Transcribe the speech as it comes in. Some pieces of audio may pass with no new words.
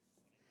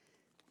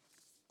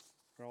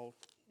I'll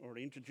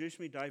already introduce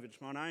me. David's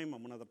my name.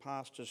 I'm one of the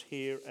pastors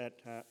here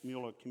at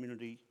Mueller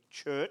Community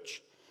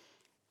Church.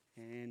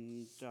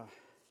 And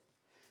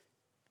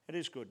it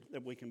is good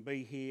that we can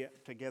be here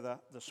together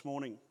this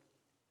morning.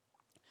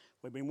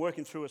 We've been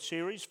working through a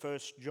series, 1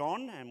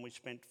 John, and we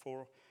spent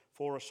four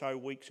or so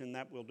weeks in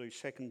that. We'll do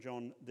 2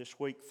 John this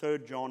week, 3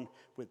 John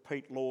with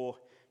Pete Law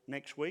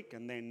next week,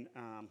 and then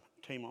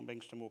Timon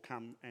Bengston will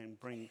come and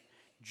bring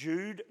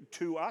Jude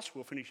to us.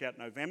 We'll finish out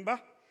November,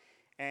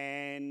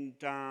 and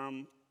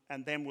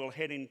then we'll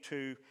head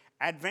into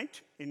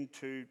Advent,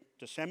 into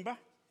December,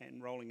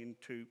 and rolling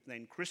into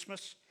then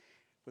Christmas,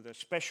 with a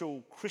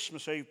special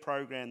Christmas Eve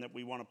program that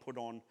we want to put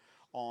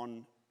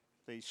on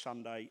the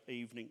Sunday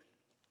evening.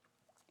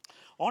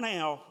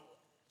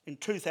 In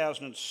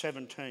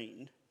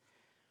 2017,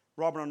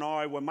 Robin and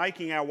I were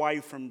making our way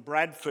from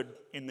Bradford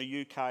in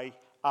the UK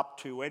up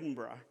to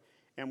Edinburgh,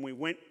 and we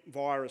went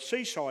via a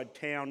seaside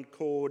town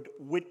called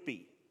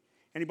Whitby.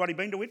 Anybody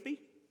been to Whitby?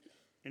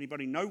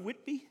 Anybody know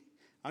Whitby?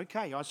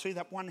 Okay, I see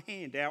that one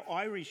hand, our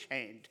Irish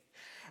hand.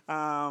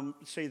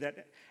 See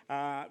that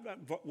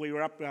we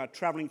were up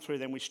travelling through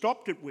them. We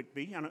stopped at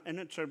Whitby, and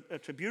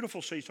it's a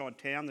beautiful seaside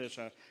town. There's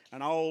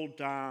an old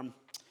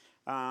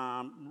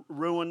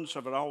ruins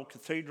of an old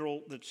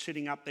cathedral that's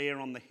sitting up there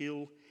on the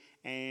hill,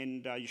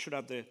 and you should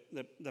have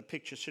the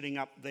picture sitting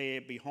up there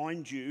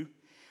behind you.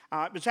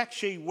 It was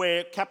actually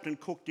where Captain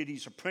Cook did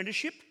his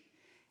apprenticeship,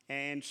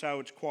 and so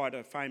it's quite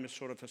a famous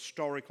sort of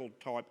historical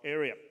type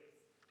area.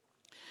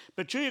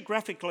 But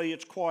geographically,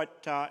 it's quite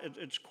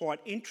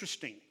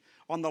interesting.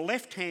 On the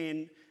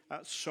left-hand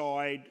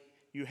side,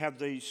 you have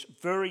these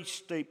very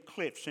steep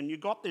cliffs, and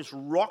you've got this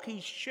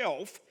rocky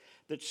shelf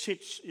that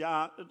sits.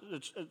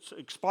 It's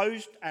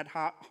exposed at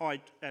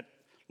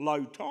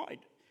low tide,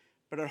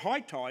 but at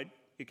high tide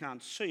you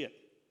can't see it.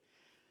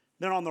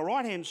 Then on the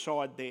right-hand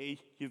side there,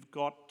 you've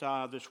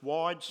got this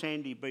wide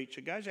sandy beach.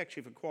 It goes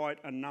actually for quite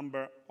a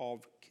number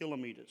of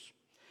kilometres.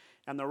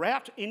 And the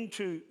route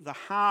into the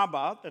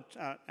harbour,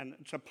 and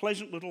it's a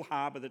pleasant little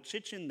harbour that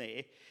sits in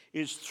there,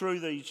 is through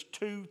these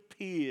two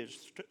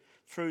piers,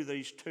 through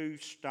these two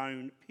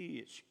stone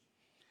piers.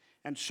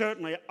 And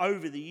certainly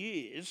over the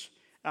years,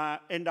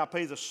 end up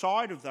either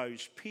side of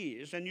those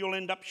piers, and you'll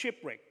end up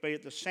shipwrecked, be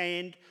it the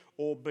sand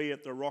or be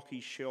it the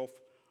rocky shelf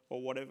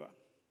or whatever.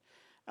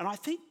 And I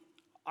think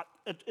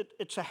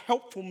it's a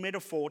helpful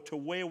metaphor to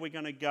where we're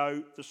going to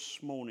go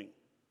this morning.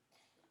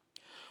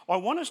 I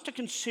want us to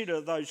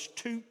consider those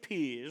two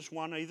piers,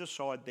 one either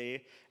side there,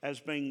 as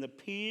being the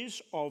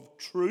piers of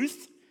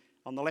truth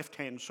on the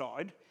left-hand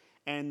side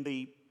and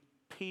the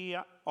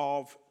pier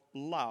of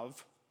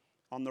love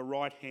on the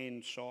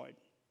right-hand side.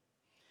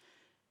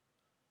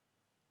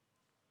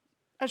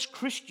 As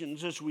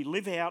Christians, as we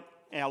live out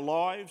our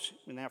lives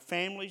in our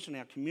families and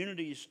our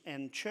communities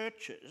and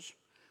churches,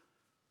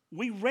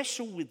 we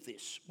wrestle with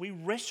this. We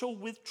wrestle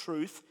with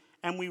truth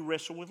and we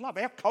wrestle with love.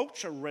 Our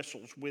culture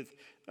wrestles with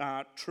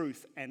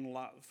truth and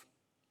love.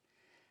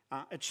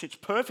 It sits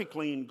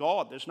perfectly in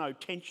God. There's no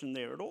tension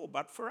there at all.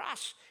 But for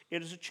us,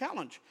 it is a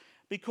challenge,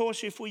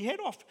 because if we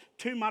head off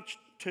too much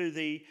to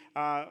the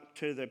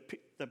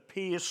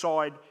pier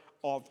side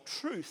of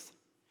truth,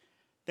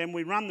 then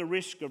we run the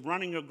risk of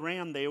running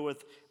aground there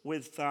with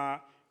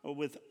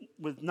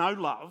no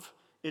love.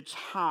 It's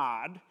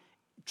hard.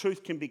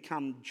 Truth can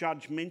become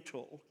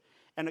judgmental,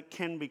 and it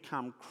can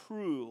become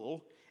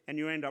cruel, and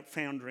you end up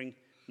foundering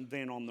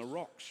then on the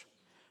rocks.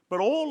 But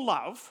all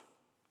love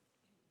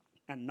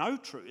and no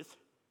truth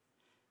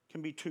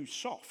can be too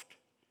soft.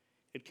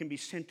 It can be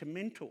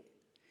sentimental.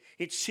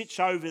 It sits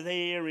over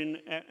there in,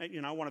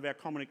 one of our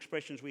common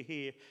expressions we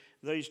hear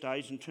these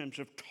days in terms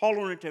of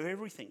tolerant of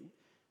everything,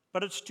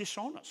 but it's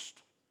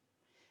dishonest.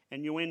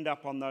 And you end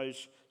up on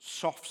those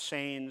soft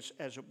sands,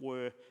 as it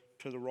were,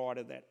 to the right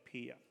of that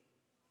pier.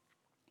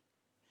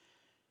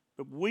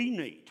 But we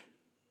need,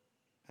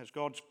 as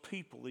God's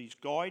people, these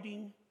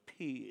guiding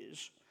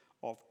piers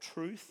of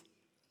truth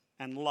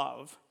and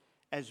love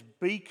as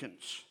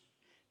beacons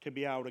to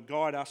be able to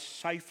guide us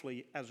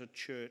safely as a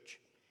church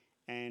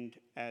and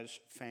as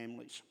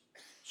families.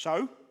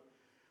 So,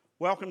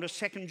 welcome to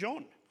 2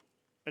 John.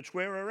 It's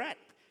where we're at.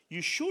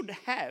 You should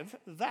have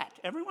that.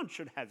 Everyone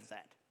should have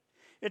that.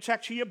 It's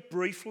actually a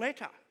brief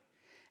letter.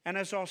 And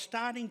as I was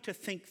starting to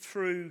think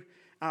through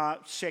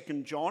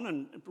 2 John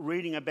and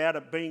reading about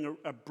it being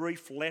a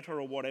brief letter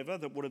or whatever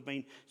that would have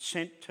been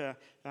sent to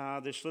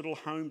this little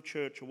home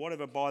church or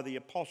whatever by the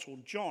Apostle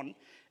John,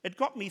 it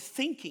got me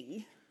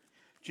thinking,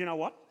 do you know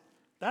what?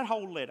 That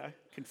whole letter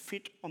can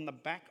fit on the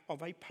back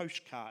of a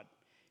postcard.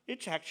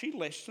 It's actually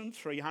less than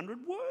 300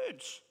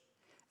 words.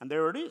 And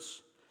there it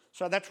is.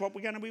 So that's what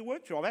we're going to be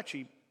working through. I've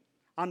actually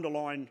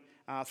underlined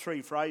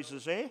 3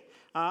 phrases there.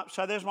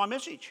 So there's my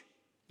message.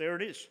 There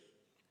it is.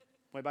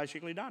 We're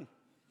basically done.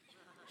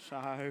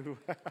 So,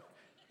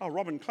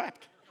 Robin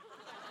clapped.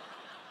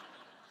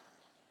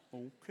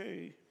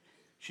 Okay.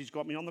 She's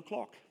got me on the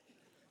clock.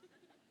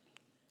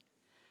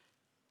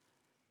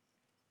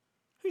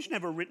 Who's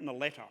never written a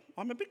letter?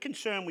 I'm a bit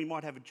concerned we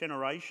might have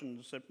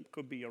generations that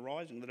could be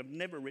arising that have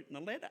never written a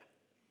letter.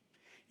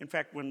 In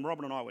fact, when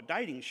Robin and I were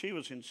dating, she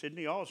was in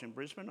Sydney, I was in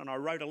Brisbane, and I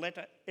wrote a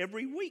letter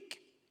every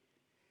week.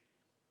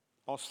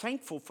 I was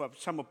thankful for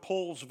some of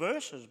Paul's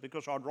verses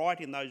because I'd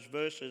write in those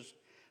verses,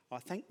 I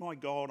thank my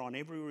God on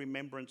every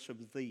remembrance of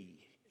thee.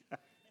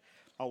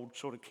 Old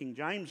sort of King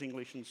James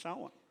English and so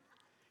on.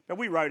 But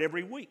we wrote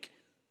every week.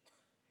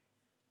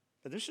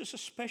 But this is a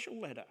special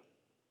letter.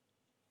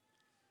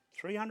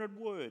 300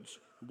 words.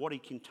 What he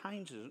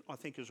contains, I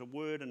think, is a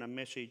word and a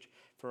message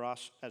for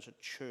us as a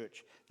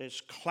church.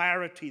 There's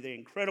clarity there,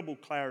 incredible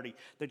clarity,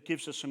 that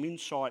gives us some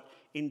insight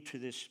into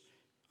this,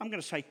 I'm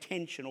going to say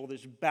tension, or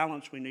this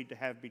balance we need to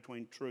have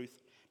between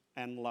truth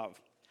and love.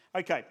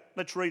 Okay,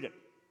 let's read it.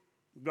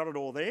 You've got it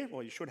all there,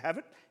 or you should have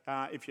it.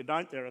 If you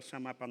don't, there are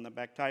some up on the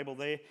back table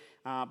there,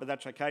 but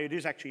that's okay. It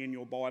is actually in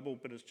your Bible,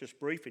 but it's just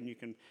brief and you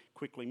can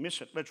quickly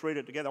miss it. Let's read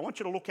it together. I want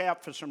you to look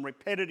out for some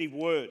repetitive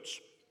words.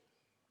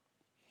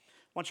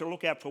 I want you to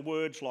look out for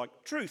words like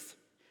truth.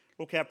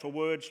 Look out for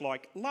words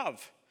like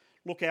love.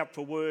 Look out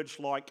for words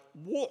like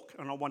walk.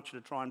 And I want you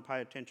to try and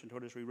pay attention to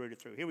it as we read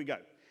it through. Here we go.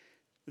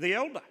 The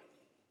elder.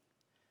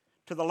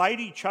 To the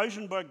lady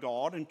chosen by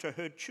God, and to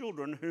her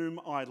children whom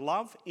I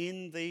love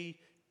in the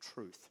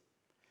truth.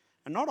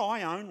 And not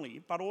I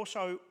only, but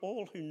also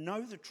all who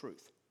know the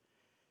truth.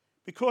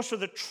 Because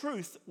of the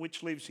truth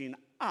which lives in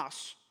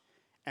us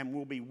and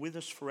will be with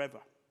us forever.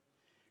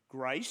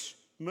 Grace,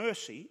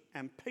 mercy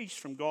and peace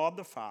from God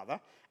the Father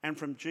and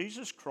from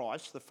Jesus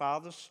Christ, the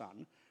Father's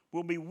Son,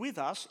 will be with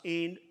us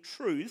in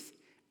truth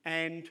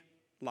and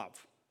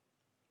love.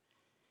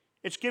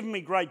 It's given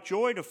me great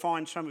joy to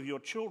find some of your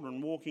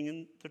children walking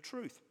in the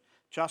truth,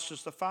 just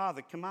as the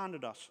Father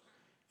commanded us.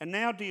 And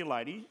now, dear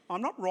lady,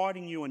 I'm not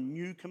writing you a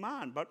new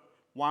command, but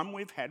one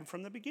we've had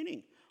from the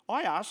beginning.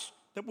 I ask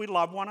that we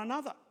love one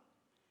another.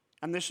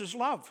 And this is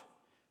love,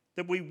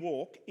 that we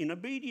walk in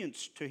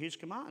obedience to his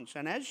commands.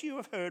 And as you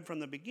have heard from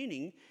the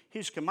beginning,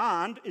 his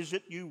command is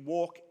that you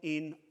walk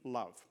in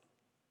love.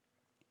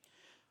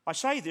 I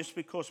say this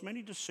because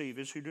many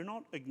deceivers who do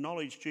not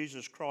acknowledge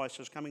Jesus Christ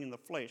as coming in the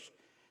flesh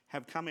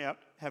have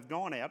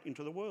gone out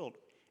into the world.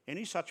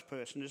 Any such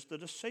person is the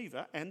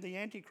deceiver and the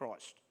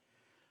antichrist.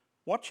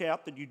 Watch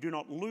out that you do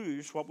not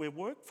lose what we've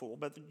worked for,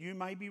 but that you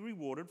may be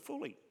rewarded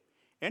fully.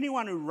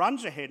 Anyone who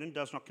runs ahead and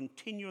does not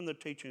continue in the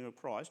teaching of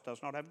Christ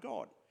does not have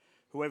God.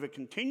 Whoever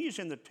continues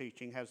in the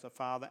teaching has the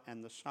Father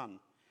and the Son.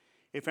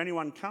 If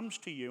anyone comes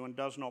to you and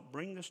does not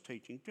bring this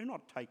teaching, do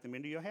not take them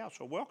into your house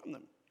or welcome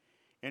them.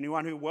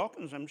 Anyone who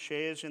welcomes them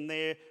shares in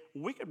their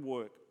wicked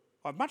work.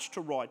 I have much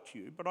to write to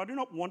you, but I do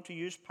not want to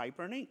use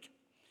paper and ink.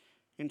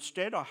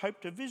 Instead, I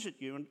hope to visit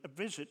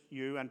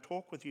you and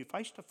talk with you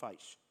face to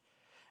face,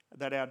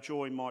 that our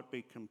joy might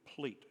be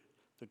complete.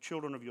 The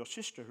children of your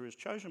sister who is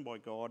chosen by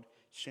God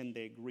send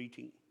their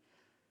greeting.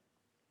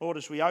 Lord,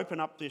 as we open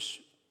up this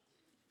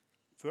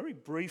very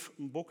brief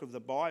book of the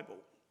Bible,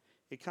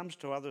 it comes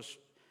to others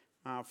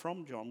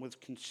from John with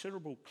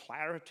considerable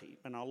clarity,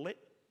 and I'll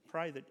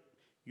pray that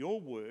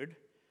your word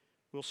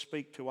will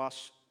speak to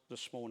us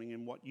this morning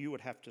in what you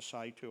would have to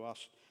say to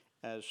us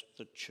as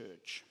the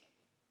church.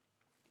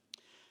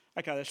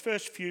 Okay, those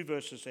first few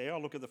verses there,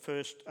 I'll look at the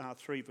first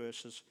 3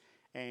 verses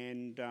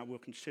and we'll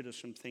consider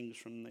some things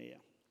from there.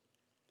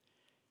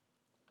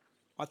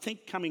 I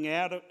think coming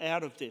out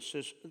of this,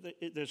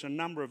 there's a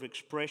number of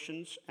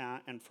expressions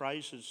and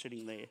phrases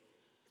sitting there.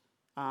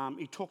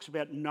 He talks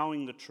about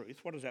knowing the truth.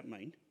 What does that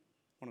mean?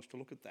 I want us to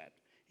look at that.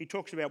 He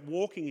talks about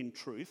walking in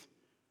truth.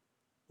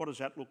 What does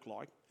that look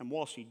like? And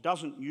whilst he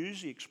doesn't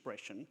use the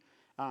expression,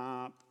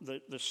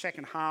 the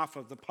second half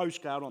of the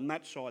postcard on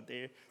that side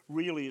there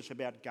really is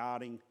about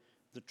guarding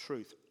the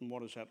truth. And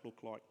what does that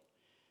look like?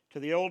 To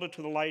the elder,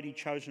 to the lady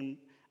chosen,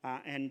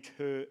 and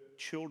her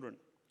children.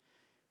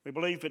 We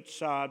believe it's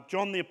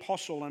John the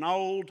Apostle, an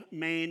old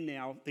man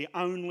now,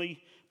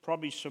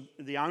 probably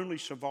the only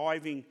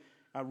surviving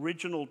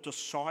original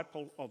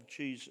disciple of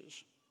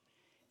Jesus.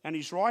 And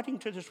he's writing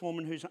to this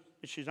woman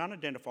she's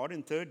unidentified.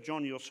 In 3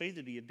 John, you'll see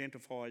that he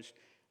identifies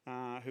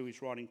who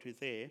he's writing to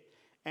there,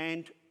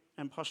 and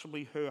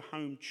possibly her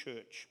home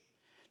church.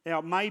 Now,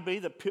 it may be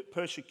that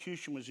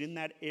persecution was in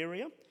that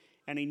area,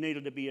 and he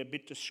needed to be a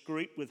bit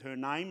discreet with her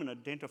name and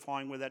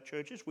identifying where that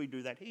church is. We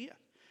do that here.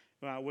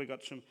 We've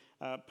got some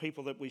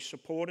people that we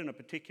support in a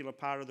particular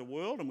part of the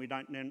world, and we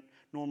don't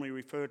normally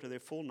refer to their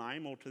full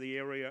name or to the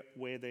area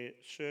where they're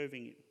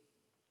serving in.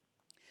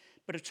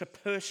 But it's a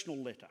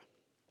personal letter,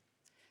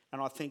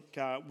 and I think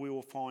we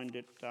will find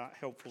it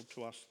helpful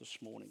to us this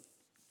morning.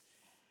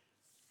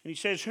 And he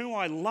says, whom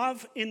I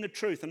love in the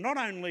truth, and not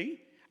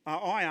only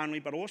I only,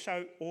 but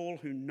also all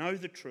who know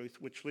the truth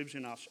which lives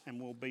in us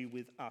and will be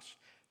with us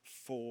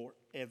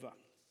forever.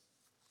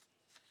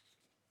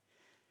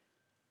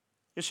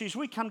 You see, as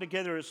we come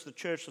together as the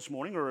church this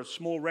morning, or a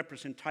small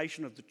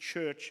representation of the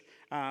church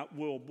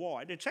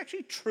worldwide, it's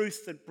actually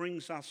truth that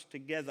brings us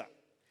together.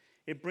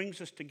 It brings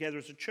us together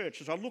as a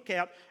church. As I look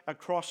out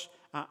across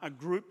a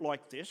group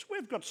like this,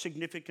 we've got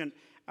significant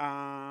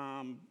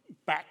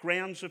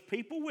backgrounds of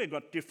people. We've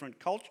got different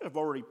culture. I've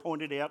already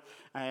pointed out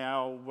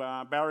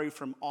our Barry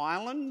from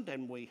Ireland,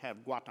 and we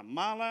have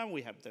Guatemala,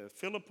 we have the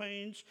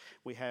Philippines,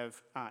 we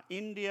have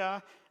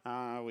India,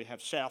 we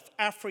have South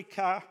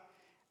Africa.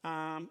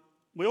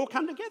 We all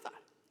come together.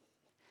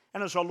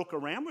 And as I look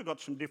around, we've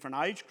got some different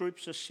age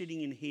groups are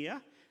sitting in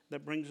here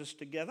that brings us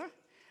together.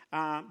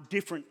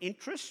 Different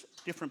interests,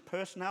 different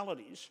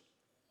personalities.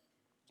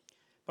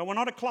 But we're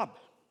not a club.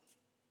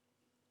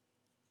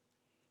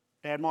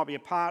 Dad might be a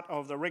part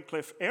of the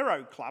Redcliffe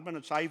Aero Club, and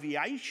it's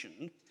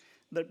aviation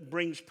that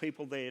brings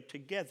people there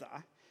together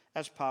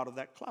as part of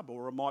that club.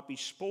 Or it might be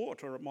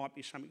sport, or it might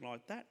be something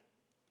like that.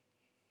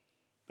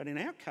 But in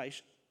our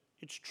case,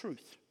 it's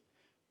truth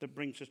that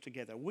brings us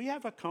together. We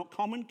have a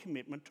common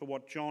commitment to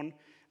what John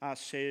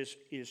says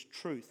is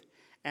truth.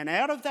 And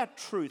out of that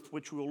truth,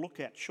 which we'll look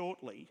at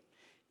shortly,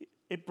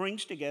 it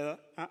brings together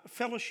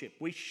fellowship.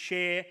 We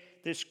share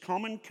this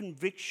common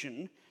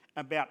conviction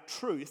about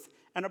truth,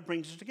 and it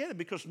brings us together,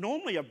 because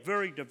normally a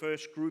very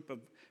diverse group of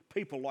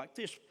people like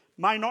this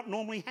may not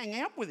normally hang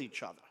out with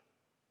each other.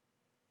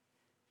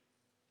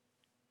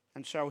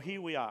 And so here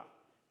we are,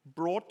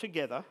 brought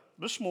together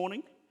this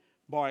morning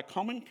by a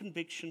common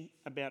conviction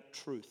about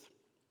truth.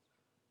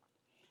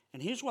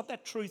 And here's what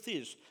that truth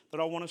is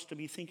that I want us to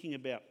be thinking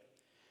about.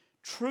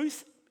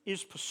 Truth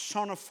is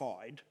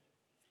personified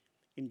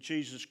in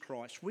Jesus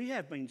Christ. We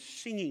have been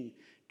singing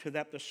to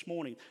that this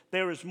morning.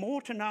 There is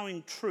more to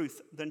knowing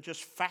truth than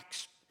just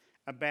facts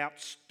about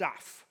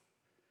stuff.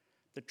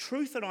 The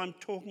truth that I'm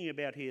talking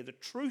about here, the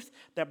truth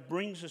that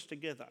brings us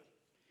together,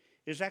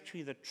 is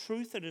actually the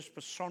truth that is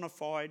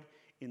personified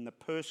in the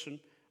person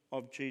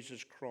of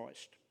Jesus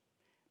Christ.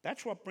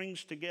 That's what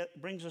brings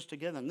us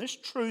together. And this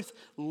truth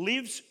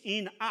lives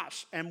in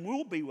us and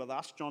will be with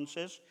us, John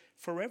says,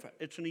 forever.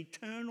 It's an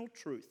eternal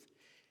truth.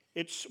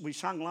 We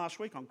sung last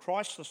week, on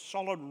Christ the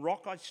solid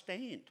rock I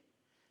stand.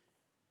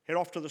 Head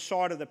off to the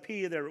side of the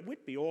pier there at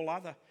Whitby. All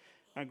other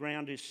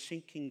ground is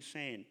sinking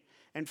sand.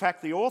 In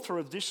fact, the author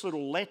of this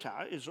little letter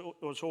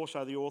was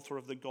also the author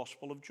of the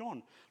Gospel of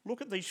John.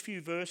 Look at these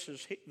few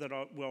verses that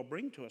I'll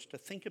bring to us to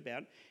think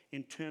about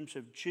in terms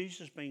of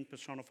Jesus being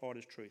personified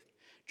as truth.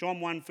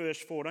 John 1 verse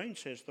 14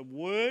 says, the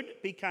Word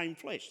became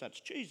flesh. That's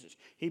Jesus.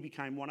 He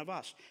became one of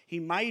us. He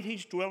made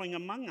his dwelling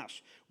among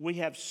us. We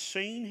have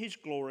seen his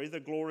glory, the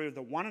glory of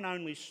the one and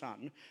only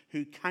Son,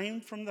 who came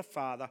from the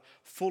Father,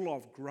 full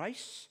of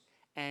grace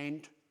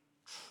and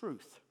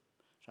truth.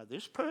 So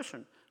this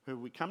person who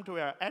we come to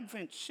our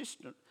Advent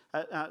season,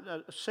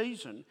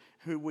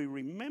 who we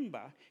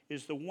remember,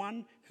 is the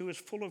one who is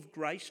full of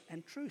grace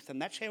and truth.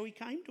 And that's how he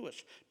came to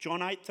us.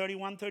 John 8,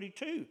 31,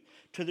 32.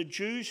 To the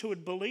Jews who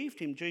had believed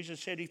him,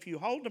 Jesus said, if you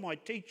hold to my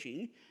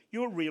teaching,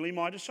 you are really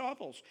my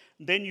disciples.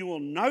 Then you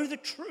will know the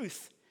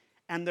truth,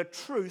 and the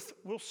truth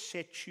will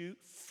set you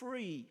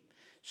free.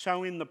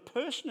 So in the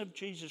person of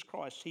Jesus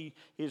Christ, he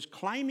is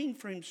claiming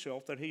for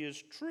himself that he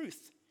is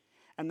truth,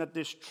 and that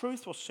this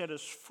truth will set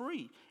us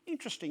free.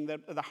 Interesting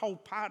that the whole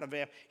part of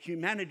our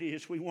humanity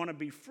is we want to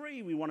be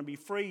free. We want to be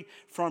free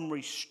from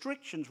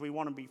restrictions. We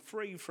want to be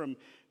free from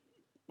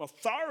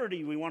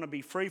authority. We want to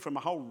be free from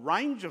a whole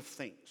range of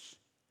things.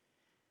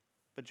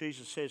 But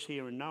Jesus says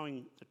here, in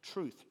knowing the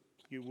truth,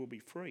 you will be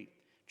free.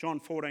 John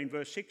 14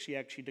 verse 6, he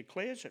actually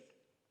declares it.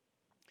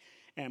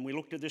 And we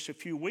looked at this a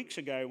few weeks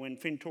ago when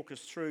Finn took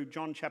us through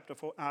John chapter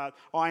 4,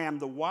 I am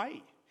the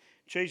way.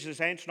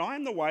 Jesus answered, I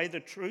am the way, the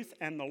truth,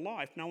 and the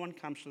life. No one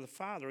comes to the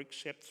Father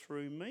except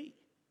through me.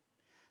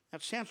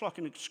 That sounds like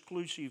an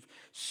exclusive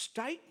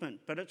statement,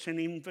 but it's an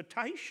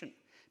invitation,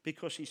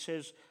 because he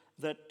says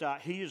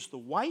that he is the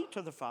way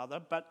to the Father,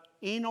 but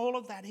in all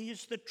of that, he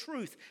is the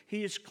truth.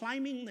 He is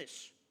claiming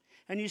this.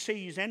 And you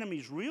see, his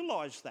enemies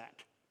realise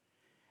that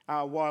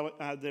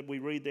that we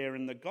read there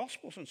in the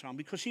Gospels and so on,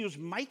 because he was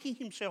making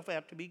himself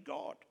out to be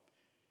God.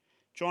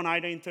 John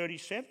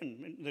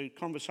 18:37, the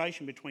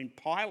conversation between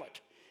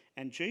Pilate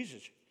and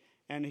Jesus.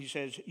 And he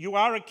says, you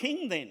are a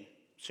king then,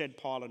 said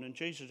Pilate. And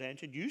Jesus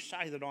answered, you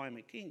say that I am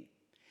a king.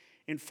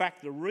 In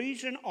fact, the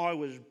reason I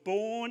was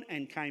born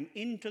and came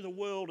into the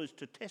world is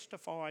to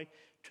testify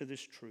to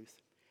this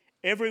truth.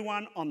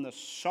 Everyone on the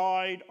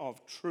side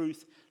of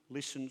truth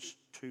listens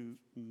to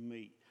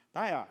me.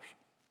 They are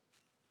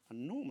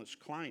enormous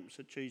claims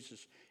that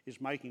Jesus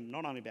is making,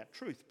 not only about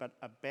truth, but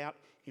about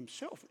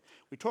himself.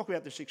 We talk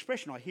about this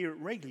expression, I hear it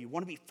regularly, you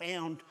want to be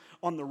found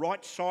on the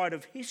right side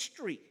of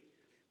history.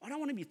 I don't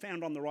want to be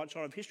found on the right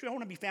side of history. I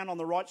want to be found on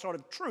the right side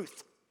of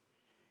truth.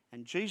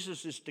 And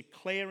Jesus is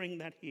declaring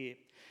that here.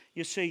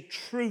 You see,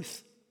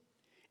 truth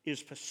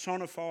is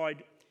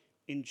personified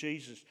in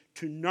Jesus.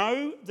 To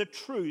know the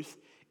truth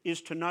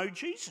is to know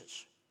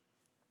Jesus.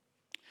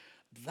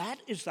 That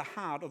is the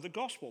heart of the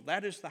gospel.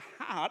 That is the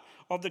heart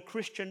of the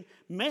Christian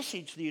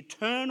message. The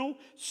eternal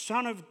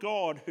Son of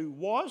God, who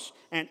was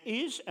and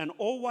is and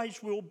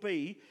always will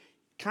be,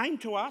 came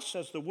to us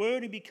as the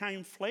Word who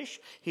became flesh.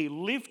 He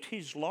lived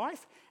his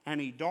life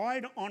and he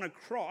died on a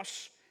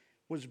cross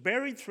was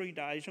buried 3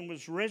 days, and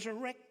was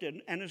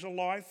resurrected and is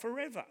alive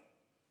forever.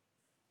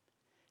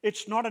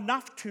 It's not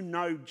enough to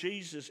know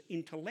Jesus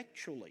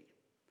intellectually.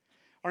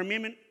 I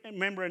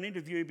remember an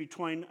interview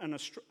between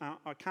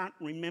I can't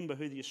remember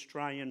who the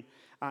Australian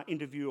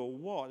interviewer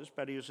was,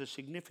 but he was a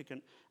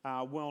significant,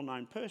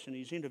 well-known person.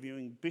 He's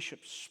interviewing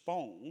Bishop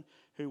Spong,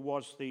 who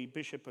was the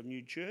Bishop of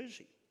New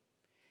Jersey.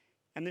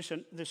 And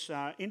this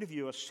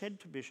interviewer said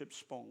to Bishop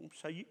Spong,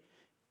 so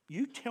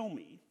you tell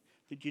me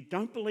that you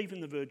don't believe in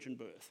the virgin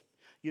birth,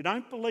 you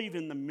don't believe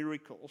in the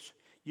miracles,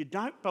 you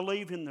don't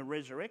believe in the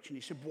resurrection.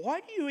 He said,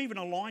 why do you even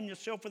align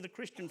yourself with the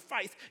Christian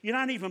faith? You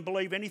don't even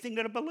believe anything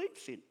that it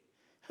believes in.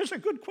 It's a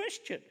good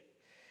question.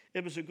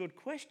 It was a good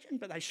question,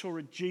 but they saw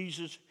a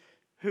Jesus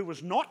who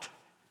was not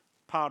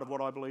part of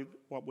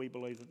what we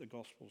believe that the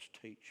Gospels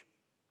teach.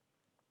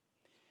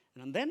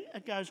 And then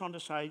it goes on to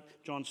say,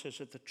 John says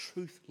that the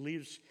truth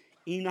lives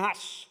in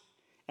us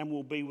and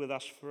will be with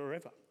us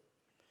forever.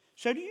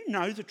 So do you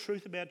know the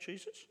truth about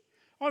Jesus?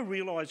 I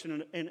realise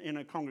in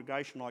a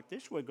congregation like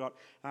this, we've got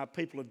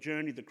people who have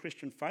journeyed the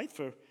Christian faith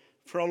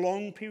for a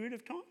long period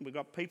of time. We've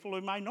got people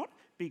who may not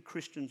be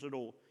Christians at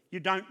all. You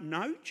don't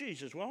know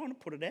Jesus. Well, I want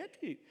to put it out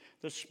to you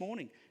this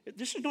morning.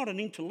 This is not an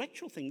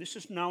intellectual thing. This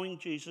is knowing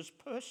Jesus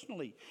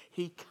personally.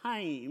 He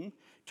came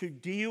to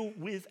deal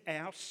with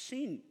our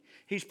sin.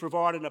 He's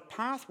provided a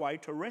pathway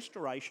to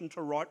restoration,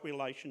 to right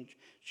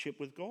relationship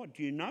with God.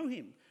 Do you know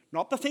him?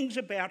 Not the things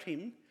about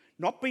him,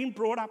 not being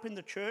brought up in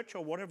the church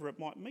or whatever it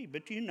might be,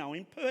 but do you know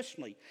him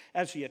personally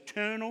as the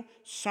eternal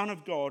Son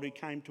of God who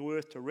came to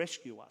earth to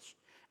rescue us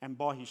and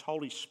by his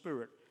Holy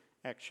Spirit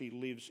actually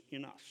lives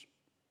in us?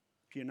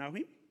 Do you know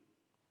him?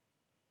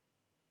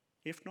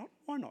 If not,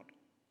 why not?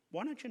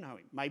 Why don't you know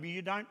him? Maybe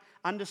you don't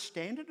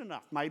understand it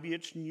enough. Maybe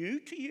it's new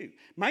to you.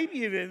 Maybe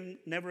you've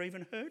never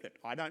even heard it.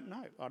 I don't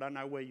know. I don't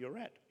know where you're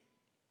at.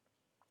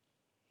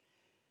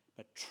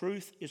 But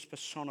truth is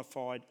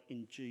personified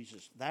in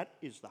Jesus. That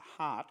is the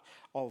heart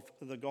of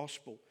the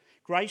gospel.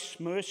 Grace,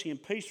 mercy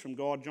and peace from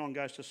God, John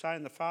goes to say,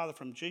 and the Father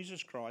from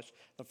Jesus Christ,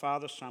 the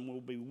Father, Son,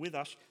 will be with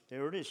us.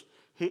 There it is.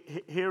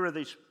 Here are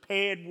these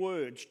paired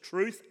words,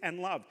 truth and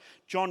love.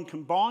 John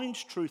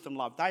combines truth and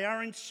love. They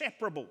are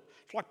inseparable.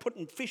 It's like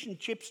putting fish and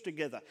chips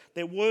together.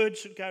 They're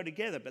words that go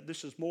together, but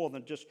this is more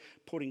than just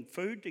putting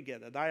food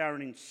together. They are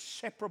an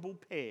inseparable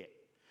pair.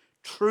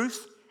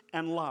 Truth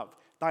and love.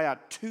 They are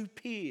two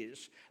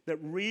pairs that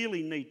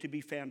really need to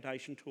be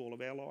foundation to all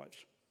of our lives.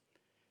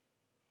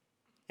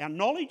 Our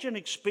knowledge and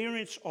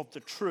experience of the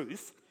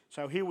truth,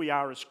 so here we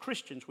are as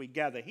Christians, we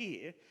gather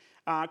here,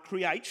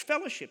 creates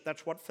fellowship.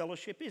 That's what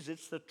fellowship is.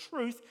 It's the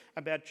truth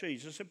about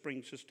Jesus that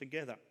brings us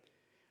together.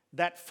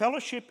 That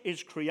fellowship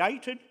is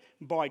created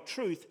by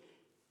truth,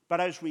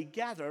 but as we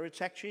gather,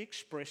 it's actually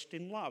expressed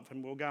in love,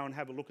 and we'll go and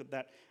have a look at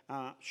that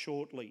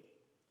shortly.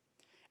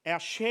 Our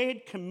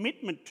shared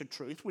commitment to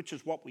truth, which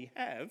is what we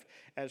have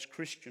as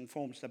Christian,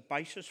 forms the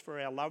basis for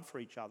our love for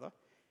each other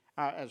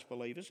as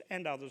believers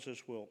and others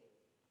as well.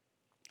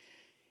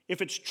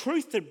 If it's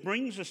truth that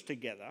brings us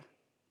together,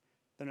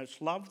 then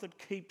it's love that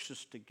keeps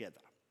us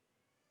together.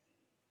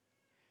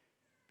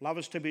 Love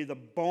is to be the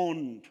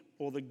bond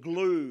or the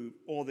glue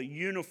or the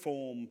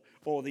uniform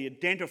or the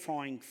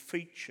identifying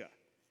feature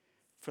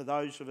for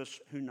those of us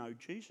who know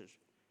Jesus.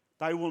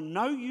 They will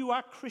know you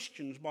are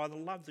Christians by the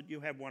love that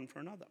you have one for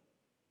another.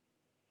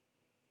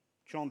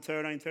 John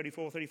 13,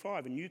 34,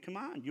 35, a new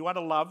command. You are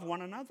to love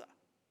one another.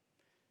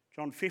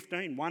 John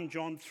 15, 1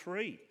 John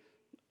 3.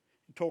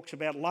 It talks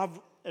about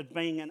love as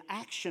being an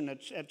action.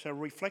 It's a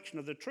reflection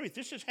of the truth.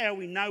 This is how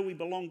we know we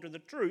belong to the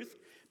truth,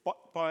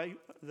 by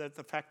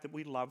the fact that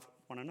we love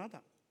one another.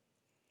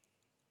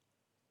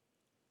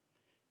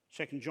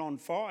 2 John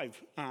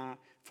 5,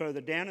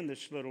 further down in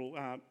this little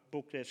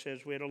book there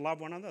says we're to love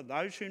one another.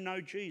 Those who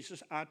know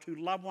Jesus are to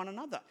love one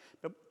another.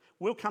 But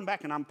we'll come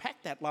back and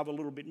unpack that love a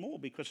little bit more,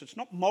 because it's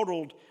not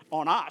modelled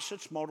on us,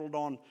 it's modelled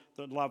on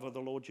the love of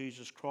the Lord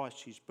Jesus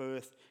Christ, his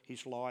birth,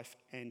 his life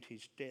and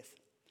his death.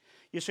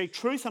 You see,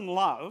 truth and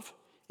love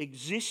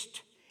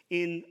exist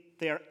in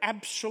their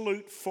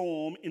absolute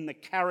form in the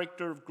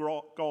character of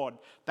God.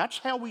 That's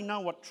how we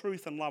know what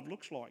truth and love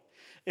looks like.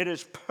 It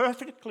is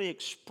perfectly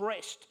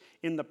expressed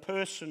in the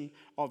person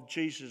of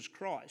Jesus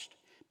Christ,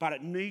 but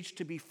it needs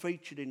to be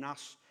featured in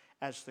us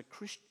as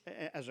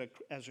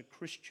a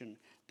Christian.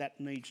 That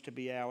needs to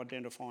be our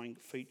identifying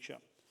feature.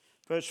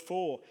 Verse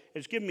 4,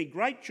 it's given me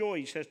great joy,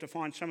 he says, to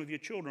find some of your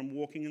children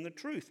walking in the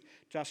truth,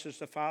 just as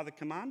the Father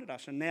commanded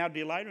us. And now,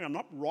 dear lady, I'm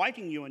not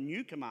writing you a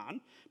new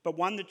command, but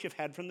one that you've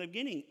had from the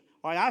beginning.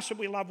 I ask that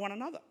we love one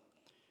another.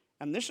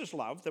 And this is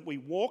love, that we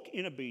walk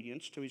in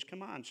obedience to his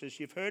commands. As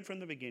you've heard from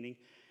the beginning,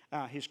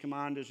 his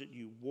command is that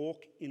you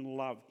walk in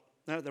love.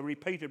 Now, the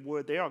repeated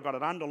word there, I've got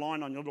it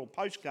underlined on your little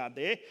postcard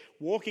there.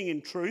 Walking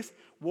in truth,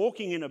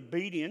 walking in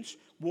obedience,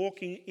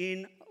 walking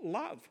in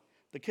love.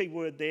 The key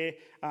word there,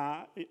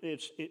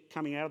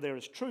 coming out of there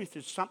as truth,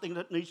 is something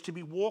that needs to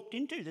be walked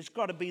into. There's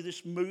got to be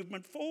this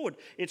movement forward.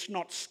 It's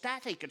not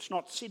static. It's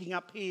not sitting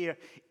up here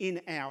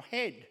in our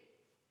head.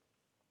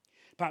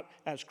 But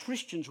as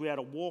Christians, we are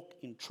to walk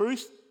in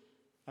truth,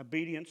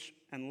 obedience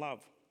and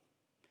love.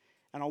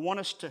 And I want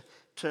us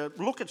to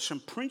look at some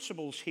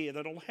principles here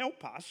that will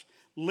help us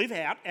live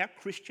out our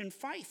Christian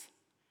faith.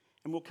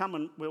 And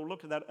we'll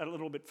look at that a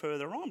little bit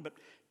further on. But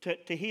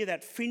to hear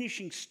that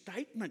finishing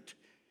statement,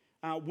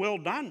 well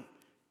done,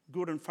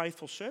 good and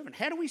faithful servant.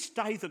 How do we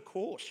stay the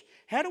course?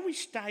 How do we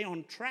stay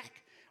on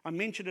track? I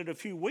mentioned it a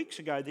few weeks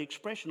ago, the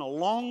expression, a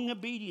long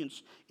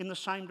obedience in the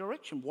same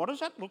direction. What does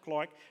that look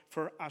like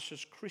for us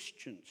as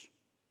Christians?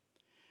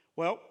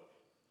 Well,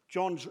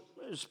 John's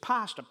his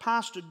pastor,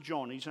 Pastor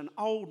John. He's an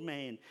old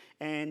man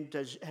and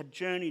had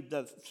journeyed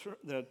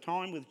the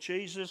time with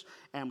Jesus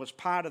and was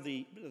part of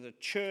the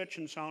church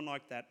and so on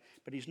like that.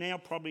 But he's now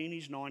probably in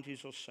his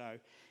 90s or so.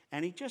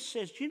 And he just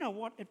says, you know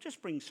what? It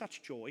just brings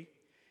such joy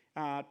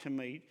to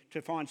me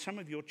to find some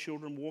of your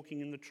children walking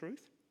in the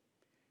truth.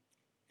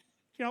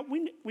 You know,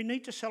 we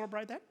need to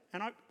celebrate that.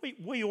 And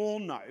we all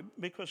know,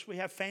 because we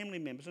have family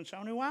members and so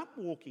on who aren't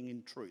walking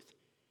in truth.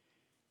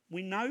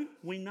 We know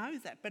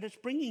that, but it's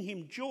bringing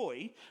him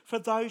joy for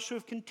those who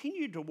have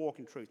continued to walk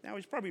in truth. Now,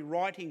 he's probably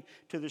writing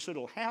to this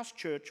little house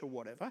church or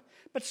whatever,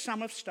 but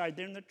some have stayed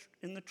there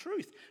in the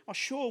truth. Oh,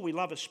 sure, we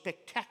love a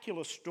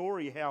spectacular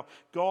story how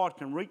God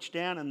can reach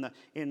down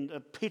in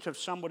the pit of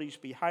somebody's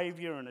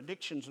behaviour and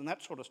addictions and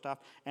that sort of stuff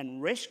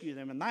and rescue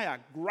them, and they are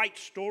great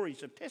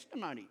stories of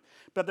testimony.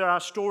 But there are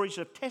stories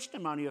of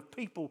testimony of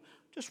people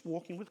just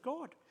walking with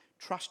God,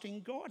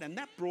 trusting God, and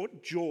that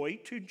brought joy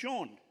to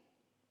John.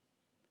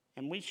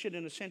 And we should,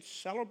 in a sense,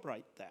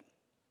 celebrate that.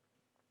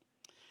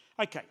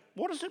 Okay,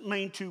 what does it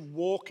mean to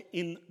walk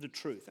in the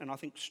truth? And I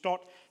think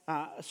Stott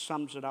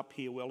sums it up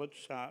here well.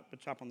 It's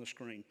up on the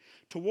screen.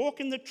 To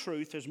walk in the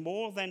truth is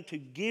more than to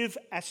give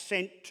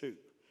assent to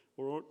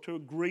or to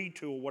agree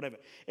to or whatever.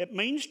 It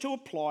means to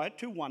apply it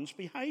to one's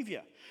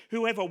behaviour.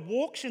 Whoever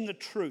walks in the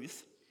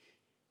truth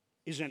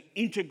is an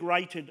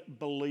integrated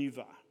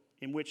believer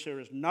in which there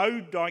is no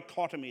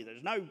dichotomy,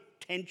 there's no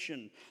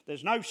tension,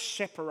 there's no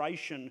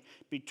separation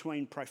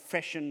between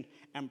profession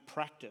and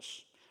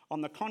practice.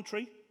 On the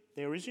contrary,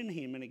 there is in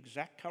him an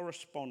exact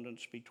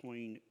correspondence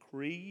between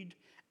creed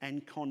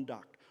and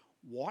conduct.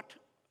 What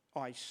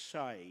I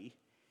say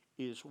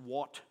is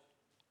what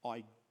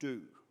I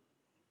do.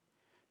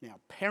 Now,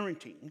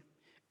 parenting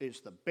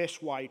is the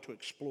best way to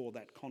explore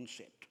that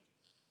concept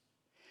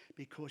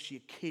because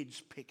your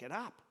kids pick it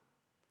up.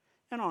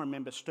 And I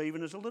remember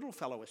Stephen as a little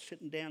fellow was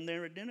sitting down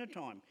there at dinner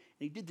time and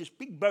he did this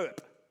big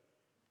burp.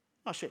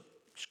 I said,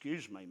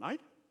 "Excuse me, mate."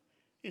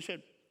 He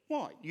said,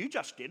 "Why, you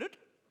just did it."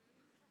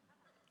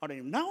 I didn't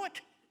even know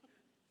it.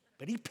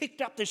 But he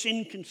picked up this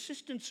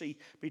inconsistency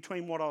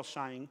between what I was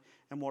saying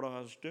and what I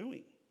was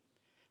doing.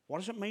 What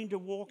does it mean to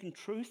walk in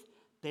truth?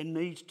 There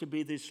needs to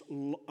be this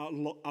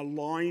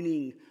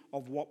aligning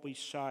of what we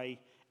say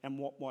and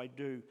what we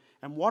do.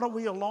 And what are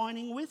we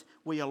aligning with?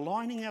 We're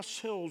aligning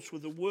ourselves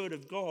with the Word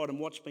of God and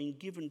what's been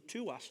given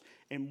to us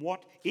and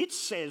what it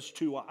says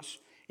to us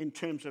in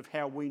terms of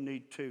how we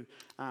need to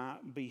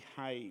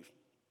behave.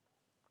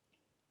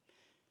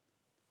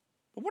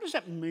 But what does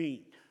that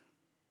mean?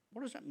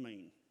 What does that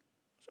mean?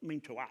 What does it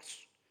mean to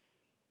us?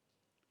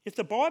 If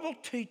the Bible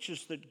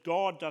teaches that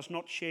God does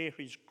not share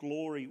his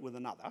glory with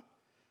another,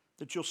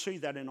 that you'll see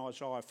that in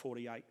Isaiah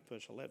 48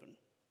 verse 11,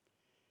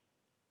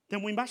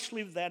 then we must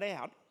live that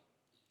out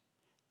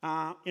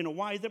in a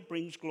way that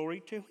brings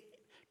glory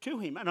to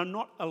him and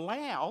not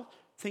allow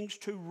things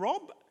to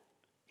rob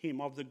him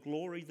of the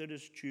glory that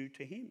is due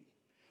to him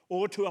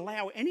or to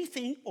allow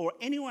anything or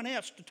anyone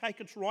else to take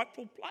its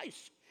rightful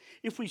place.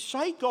 If we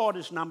say God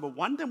is number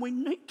one, then we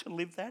need to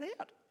live that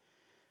out.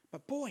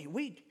 But boy,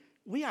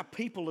 we are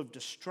people of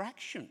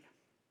distraction.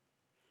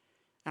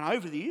 And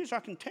over the years, I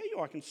can tell you,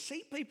 I can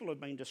see people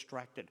have been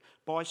distracted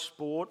by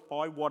sport,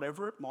 by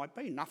whatever it might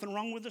be. Nothing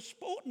wrong with the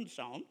sport and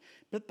so on,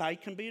 but they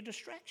can be a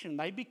distraction.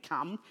 They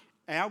become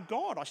our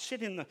God. I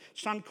sit in the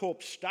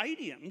Suncorp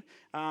Stadium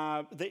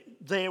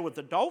there with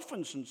the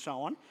Dolphins and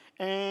so on,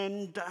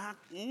 and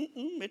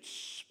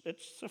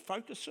it's the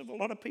focus of a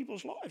lot of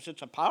people's lives.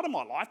 It's a part of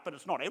my life, but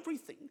it's not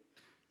everything.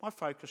 My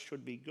focus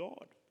should be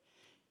God.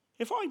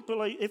 If I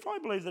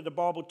believe that the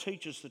Bible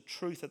teaches the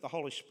truth that the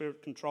Holy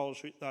Spirit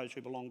controls those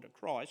who belong to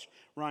Christ,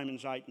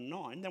 Romans 8 and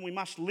 9, then we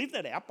must live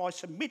that out by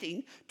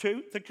submitting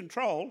to the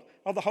control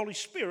of the Holy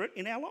Spirit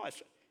in our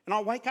lives. And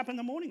I wake up in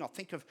the morning, I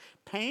think of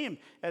Pam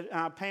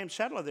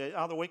Sadler the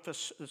other week for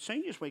the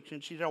Seniors Week,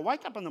 and she said, I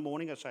wake up in the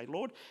morning, I say,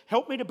 Lord,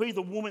 help me to be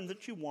the woman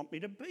that you want me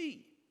to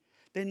be.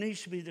 There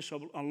needs to be this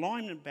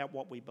alignment about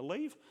what we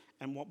believe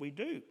and what we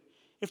do.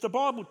 If the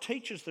Bible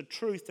teaches the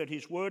truth that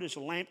his word is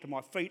a lamp to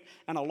my feet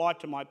and a light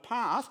to my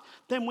path,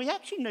 then we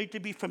actually need to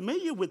be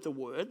familiar with the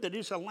word that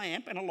is a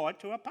lamp and a light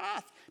to our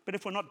path. But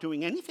if we're not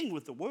doing anything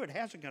with the word,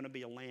 how's it going to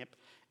be a lamp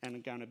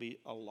and going to be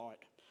a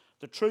light?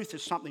 The truth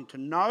is something to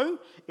know,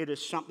 it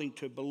is something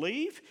to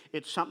believe,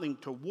 it's something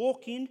to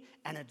walk in,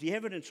 and the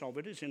evidence of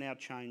it is in our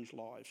changed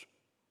lives.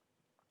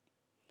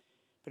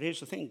 But here's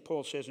the thing,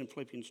 Paul says in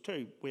Philippians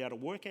 2, we are to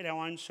work out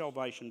our own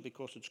salvation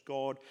because it's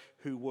God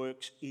who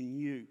works in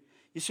you.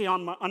 You see,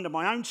 under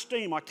my own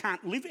steam, I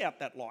can't live out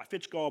that life.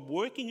 It's God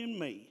working in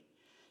me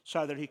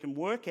so that he can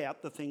work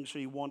out the things that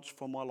he wants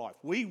for my life.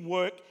 We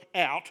work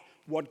out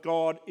what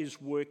God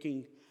is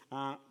working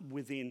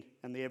within,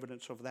 and the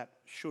evidence of that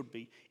should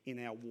be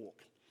in our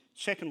walk.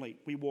 Secondly,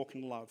 we walk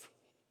in love.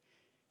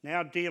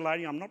 Now, dear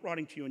lady, I'm not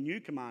writing to you a new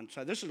command,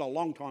 so this is a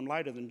long time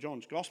later than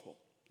John's Gospel.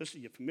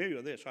 You're familiar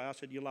with this. I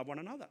said you love one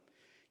another.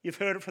 You've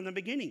heard it from the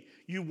beginning.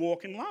 You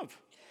walk in love.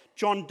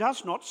 John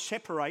does not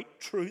separate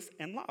truth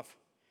and love.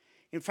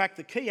 In fact,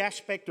 the key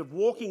aspect of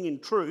walking in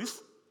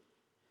truth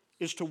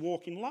is to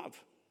walk in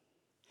love.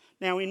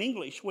 Now, in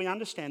English, we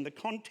understand the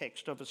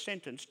context of a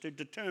sentence to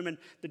determine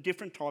the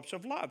different types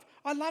of love.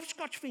 I love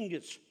Scotch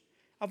fingers.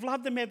 I've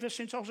loved them ever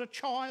since I was a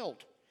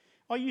child.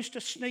 I used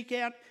to sneak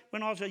out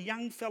when I was a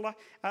young fella,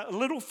 a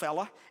little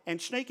fella, and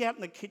sneak out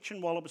in the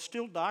kitchen while it was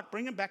still dark,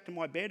 bring them back to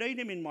my bed, eat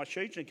them in my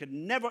sheets, and could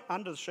never,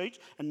 under the sheets,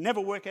 and never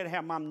work out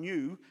how Mum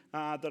knew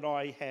that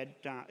I had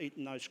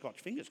eaten those Scotch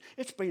fingers.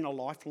 It's been a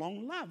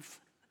lifelong love.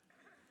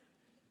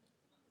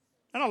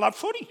 And I love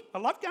footy. I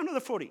love going to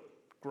the footy.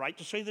 Great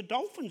to see the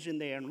Dolphins in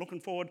there and looking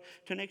forward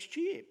to next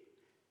year.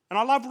 And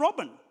I love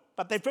Robin,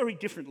 but they're very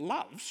different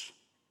loves.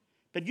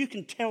 But you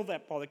can tell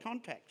that by the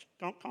context.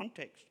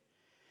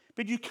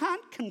 But you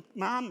can't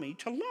command me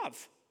to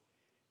love.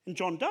 And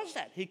John does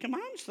that. He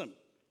commands them.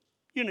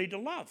 You need to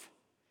love.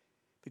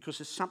 Because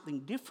there's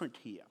something different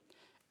here.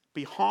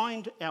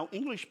 Behind our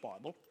English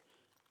Bible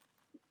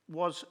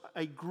was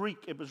a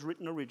Greek. It was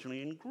written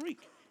originally in Greek.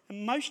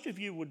 And most of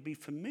you would be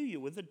familiar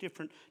with the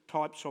different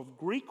types of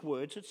Greek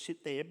words that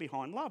sit there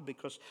behind love,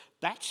 because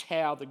that's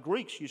how the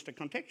Greeks used to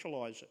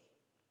contextualise it.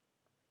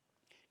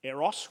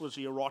 Eros was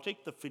the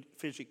erotic, the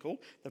physical.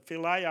 The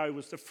phileo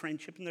was the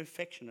friendship and the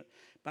affectionate.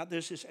 But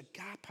there's this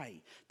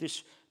agape,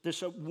 this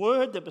a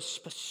word that was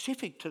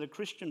specific to the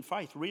Christian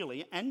faith,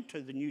 really, and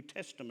to the New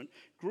Testament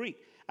Greek.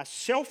 A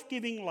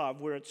self-giving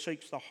love where it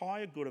seeks the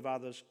higher good of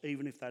others,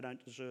 even if they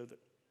don't deserve it.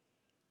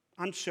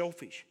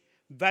 Unselfish.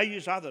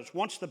 Values others,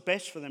 wants the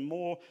best for them,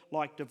 more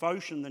like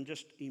devotion than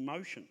just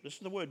emotion. This is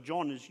the word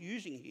John is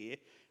using here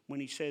when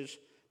he says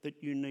that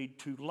you need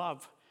to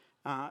love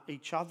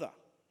each other.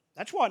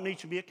 That's why it needs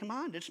to be a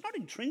command. It's not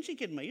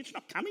intrinsic in me. It's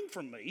not coming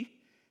from me,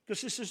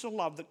 because this is a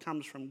love that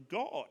comes from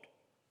God.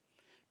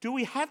 Do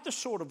we have the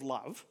sort of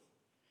love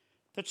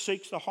that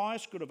seeks the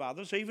highest good of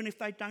others, even if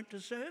they don't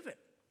deserve it?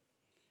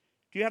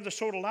 Do you have the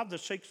sort of love that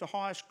seeks the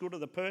highest good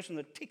of the person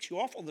that ticks you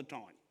off all the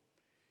time?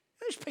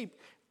 There's people...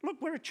 Look,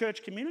 we're a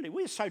church community.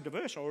 We're so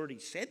diverse, I already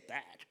said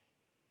that.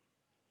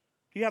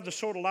 Do you have the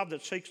sort of love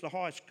that seeks the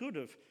highest good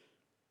of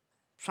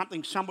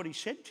something somebody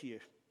said to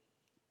you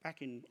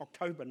back in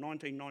October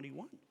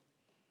 1991?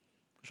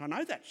 Because I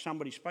know that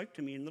somebody spoke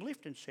to me in the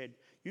lift and said,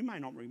 you may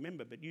not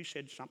remember, but you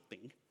said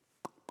something.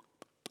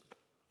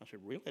 I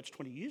said, really? That's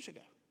 20 years ago.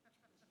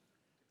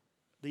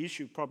 The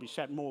issue probably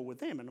sat more with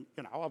them,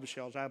 and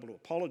obviously I was able to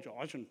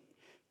apologise and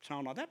so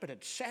on like that, but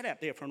it sat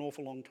out there for an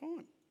awful long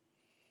time.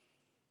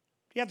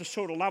 Do you have the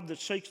sort of love that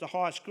seeks the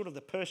highest good of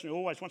the person who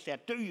always wants to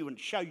outdo you and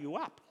show you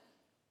up?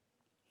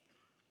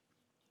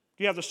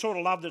 Do you have the sort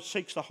of love that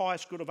seeks the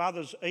highest good of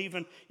others,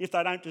 even if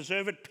they don't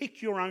deserve it?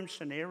 Pick your own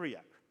scenario.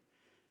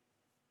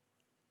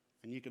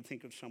 And you can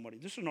think of somebody.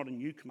 This is not a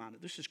new command.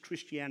 This is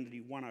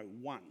Christianity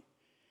 101.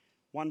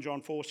 1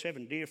 John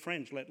 4:7. Dear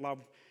friends, let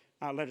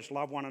us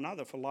love one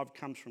another, for love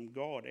comes from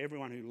God.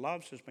 Everyone who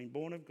loves has been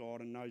born of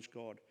God and knows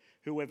God.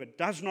 Whoever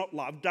does not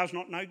love does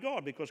not know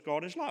God, because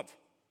God is love.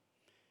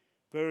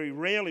 Very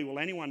rarely will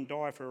anyone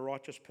die for a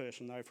righteous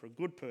person, though for a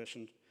good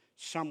person,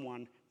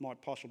 someone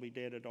might possibly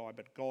dare to die.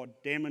 But God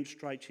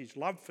demonstrates his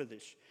love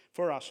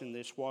for us in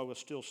this, while we're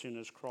still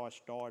sinners,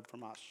 Christ died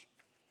from us.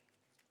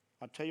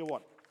 I tell you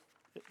what,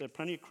 there are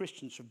plenty of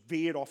Christians who have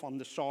veered off on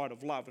the side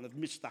of love and have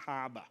missed the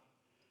harbour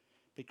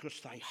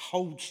because they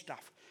hold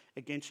stuff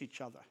against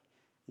each other.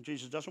 And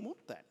Jesus doesn't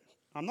want that.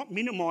 I'm not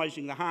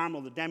minimising the harm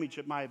or the damage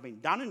that may have been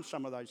done in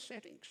some of those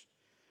settings.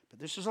 But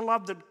this is a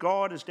love that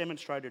God has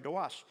demonstrated to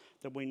us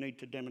that we need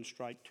to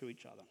demonstrate to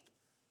each other.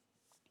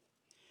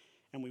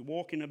 And we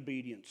walk in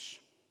obedience.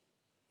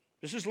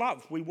 This is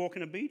love. We walk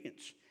in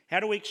obedience. How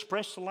do we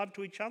express the love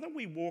to each other?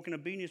 We walk in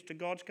obedience to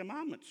God's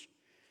commandments.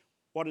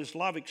 What is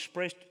love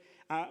expressed?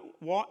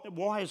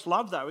 Why is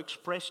love, though,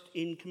 expressed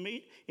in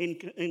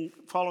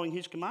following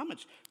his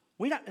commandments?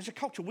 As a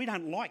culture, we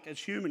don't like, as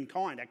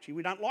humankind actually,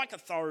 we don't like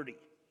authority.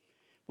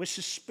 We're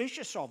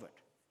suspicious of it.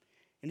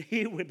 And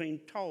here we're being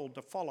told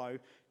to follow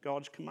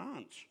God's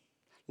commands.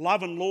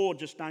 Love and law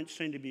just don't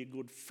seem to be a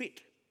good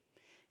fit.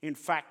 In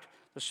fact,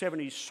 the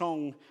 70s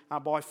song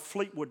by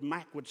Fleetwood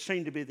Mac would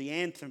seem to be the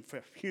anthem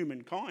for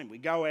humankind. We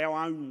go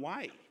our own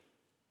way.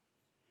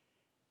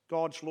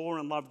 God's law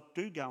and love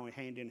do go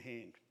hand in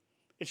hand.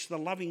 It's the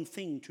loving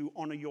thing to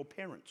honour your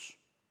parents.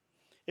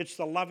 It's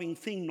the loving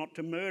thing not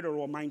to murder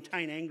or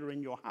maintain anger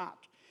in your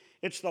heart.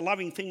 It's the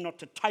loving thing not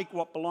to take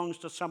what belongs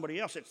to somebody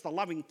else. It's the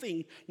loving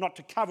thing not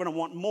to covet and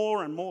want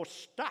more and more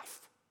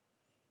stuff.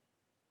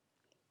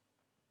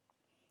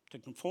 To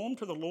conform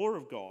to the law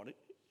of God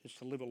is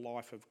to live a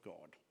life of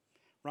God.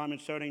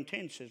 Romans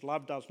 13:10 says,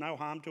 love does no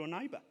harm to a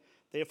neighbour.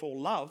 Therefore,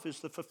 love is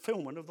the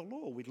fulfilment of the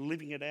law. We're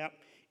living it out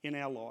in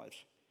our lives.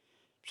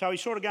 So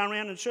he's sort of going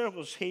around in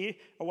circles here.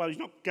 Well, he's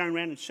not going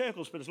around in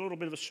circles, but it's a little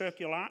bit of a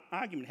circular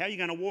argument. How are you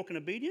going to walk in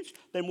obedience?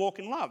 Then walk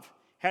in love.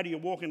 How do you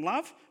walk in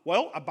love?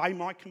 Well, obey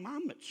my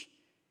commandments.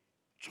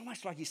 It's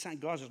almost like he's saying,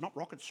 guys, it's not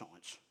rocket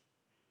science.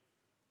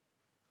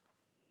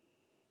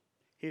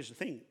 Here's the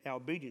thing. Our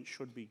obedience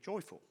should be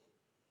joyful,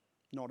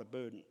 not a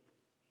burden.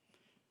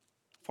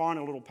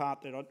 Final little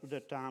part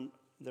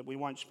that we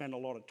won't spend a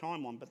lot of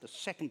time on, but the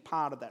second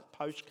part of that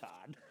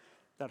postcard,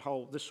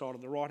 this side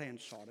of the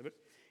right-hand side of it,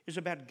 is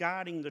about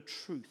guarding the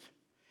truth.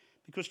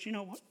 Because do you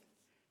know what?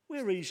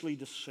 We're easily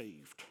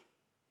deceived.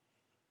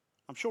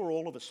 I'm sure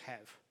all of us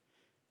have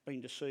been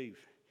deceived.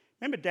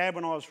 Remember, Dad,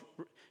 when I was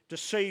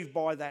deceived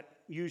by that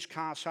used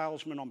car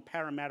salesman on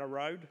Parramatta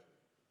Road?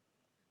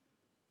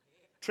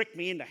 Tricked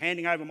me into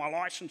handing over my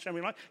licence and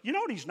everything like that. You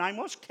know what his name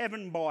was?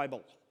 Kevin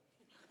Bible.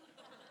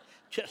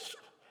 Just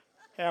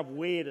how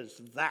weird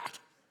is that?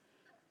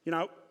 You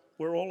know,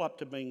 we're all up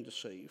to being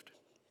deceived.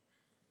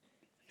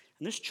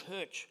 And this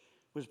church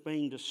was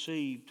being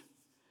deceived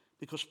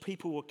because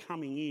people were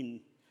coming in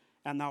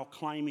and they were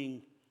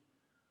claiming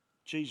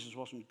Jesus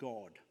wasn't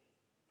God.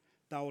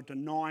 They were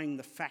denying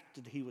the fact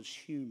that he was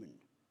human.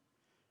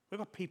 We've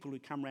got people who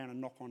come around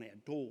and knock on our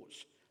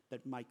doors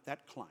that make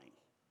that claim.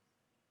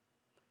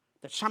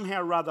 That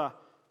somehow or other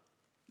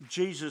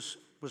Jesus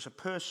was a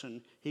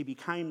person, he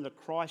became the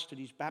Christ at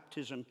his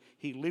baptism,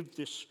 he lived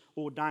this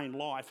ordained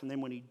life, and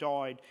then when he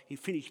died, he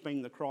finished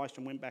being the Christ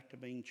and went back to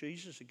being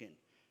Jesus again.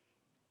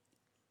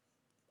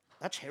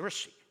 That's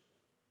heresy.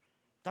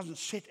 It doesn't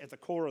sit at the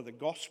core of the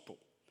gospel.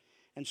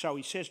 And so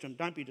he says to them,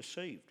 don't be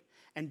deceived.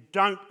 And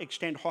don't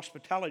extend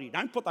hospitality.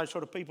 Don't put those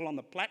sort of people on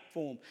the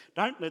platform.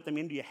 Don't let them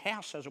into your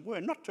house, as it were.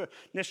 Not to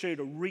necessarily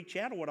to reach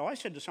out, or what I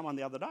said to someone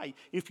the other day.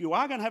 If you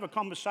are going to have a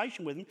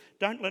conversation with them,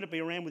 don't let it be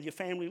around with your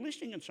family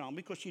listening and so on,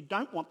 because you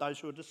don't want those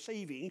who are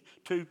deceiving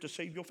to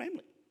deceive your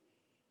family.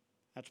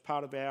 That's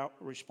part of our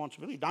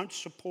responsibility. Don't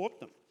support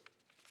them.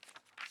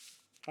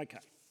 Okay.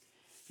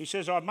 He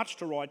says, I have much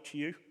to write to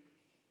you.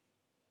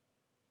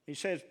 He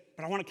says,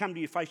 but I want to come to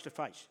you face to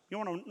face. You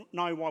want to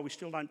know why we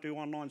still don't do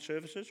online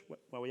services?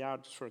 Well, we are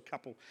just for a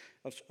couple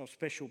of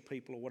special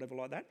people or whatever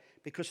like that.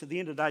 Because at the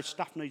end of the day,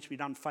 stuff needs to be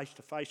done face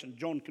to face, and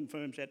John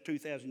confirms that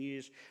 2,000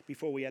 years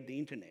before we had the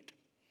internet.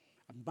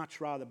 I'd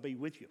much rather be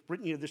with you. I've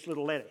written you this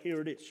little letter.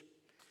 Here it is.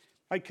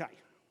 Okay,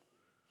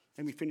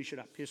 let me finish it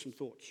up. Here's some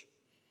thoughts.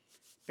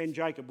 Ben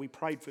Jacob, we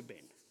prayed for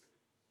Ben.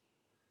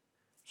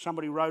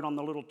 Somebody wrote on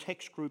the little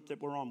text group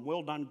that we're on,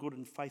 well done, good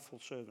and faithful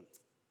servant.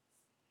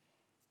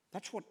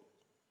 That's what,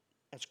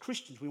 as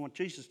Christians, we want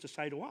Jesus to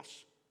say to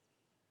us.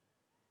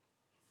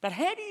 But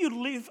how do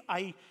you live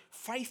a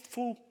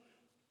faithful,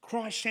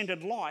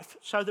 Christ-centred life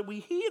so that we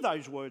hear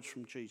those words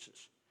from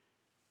Jesus?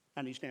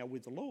 And he's now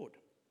with the Lord.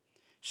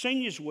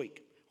 Seniors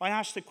Week, I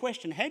asked the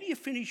question, how do you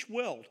finish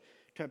well,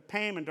 to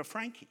Pam and to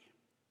Frankie?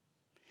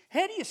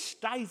 How do you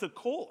stay the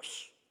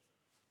course?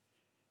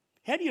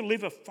 How do you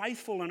live a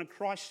faithful and a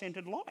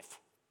Christ-centred life?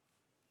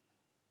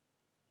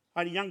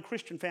 I had a young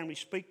Christian family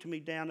speak to me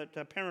down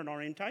at parent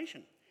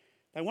orientation.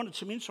 They wanted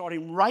some insight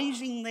in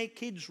raising their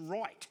kids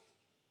right.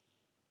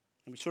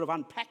 And we sort of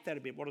unpacked that a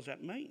bit. What does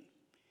that mean?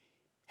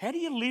 How do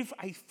you live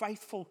a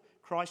faithful,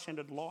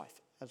 Christ-centred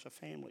life as a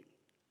family?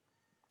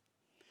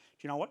 Do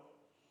you know what?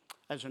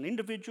 As an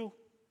individual,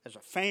 as a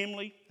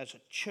family, as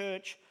a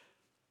church,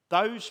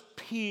 those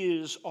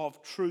piers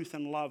of truth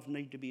and love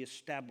need to be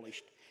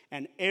established.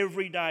 And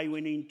every day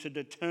we need to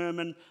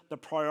determine the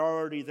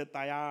priority that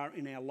they are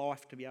in our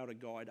life to be able to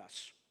guide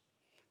us.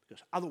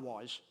 Because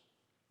otherwise,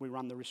 we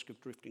run the risk of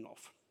drifting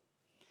off.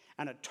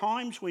 And at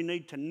times we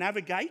need to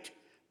navigate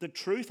the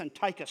truth and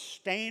take a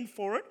stand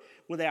for it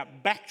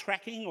without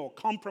backtracking or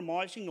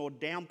compromising or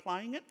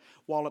downplaying it,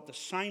 while at the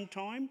same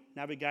time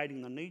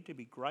navigating the need to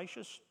be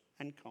gracious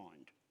and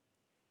kind.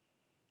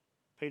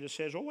 Peter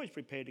says, always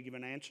prepared to give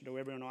an answer to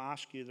everyone who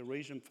asks you the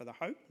reason for the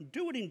hope.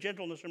 Do it in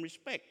gentleness and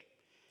respect.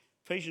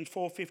 Ephesians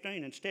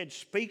 4:15, instead,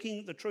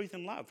 speaking the truth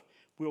in love,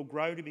 we'll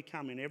grow to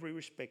become in every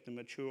respect the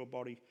mature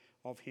body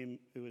of him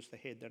who is the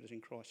head, that is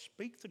in Christ.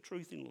 Speak the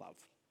truth in love.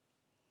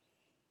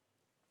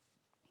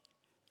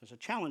 There's a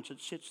challenge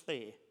that sits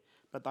there,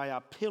 but they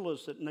are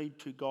pillars that need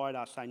to guide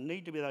us. They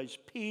need to be those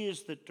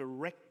piers that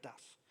direct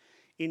us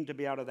into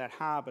be able to that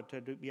harbour,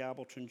 to be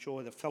able to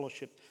enjoy the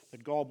fellowship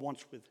that God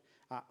wants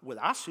with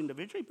us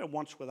individually, but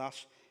wants with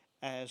us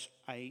as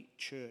a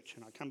church.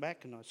 And I come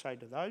back and I say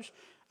to those,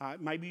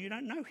 maybe you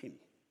don't know him.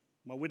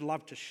 Well, we'd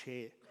love to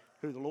share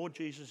who the Lord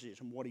Jesus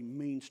is and what he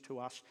means to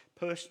us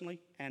personally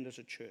and as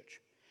a church.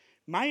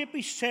 May it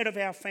be said of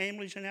our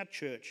families and our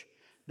church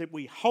that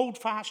we hold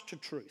fast to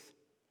truth,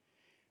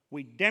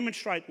 we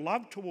demonstrate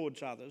love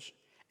towards others,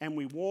 and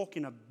we walk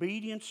in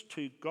obedience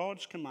to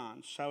God's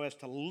commands so as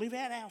to live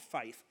out our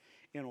faith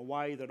in a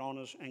way that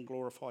honours and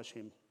glorifies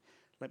him.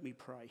 Let me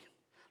pray.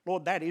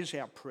 Lord, that is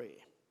our prayer.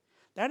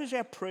 That is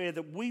our prayer,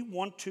 that we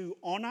want to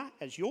honour,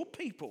 as your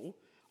people,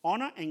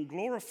 honour and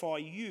glorify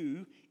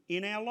you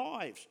in our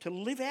lives, to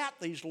live out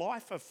these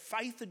life of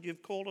faith that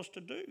you've called us to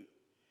do.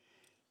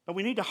 But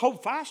we need to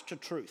hold fast to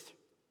truth.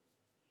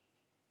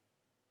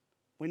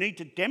 We need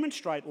to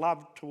demonstrate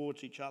love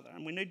towards each other,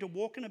 and we need to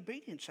walk in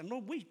obedience. And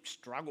Lord, we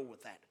struggle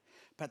with that.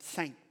 But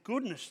thank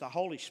goodness the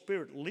Holy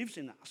Spirit lives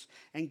in us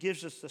and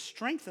gives us the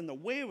strength and the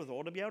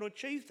wherewithal to be able to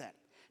achieve that.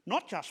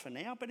 Not just for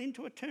now, but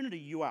into eternity.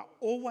 You are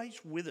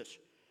always with us.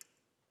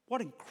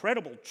 What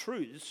incredible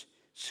truths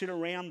sit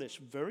around this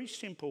very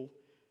simple,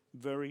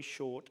 very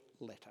short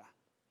letter.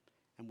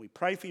 And we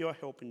pray for your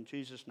help in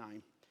Jesus'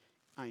 name.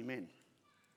 Amen.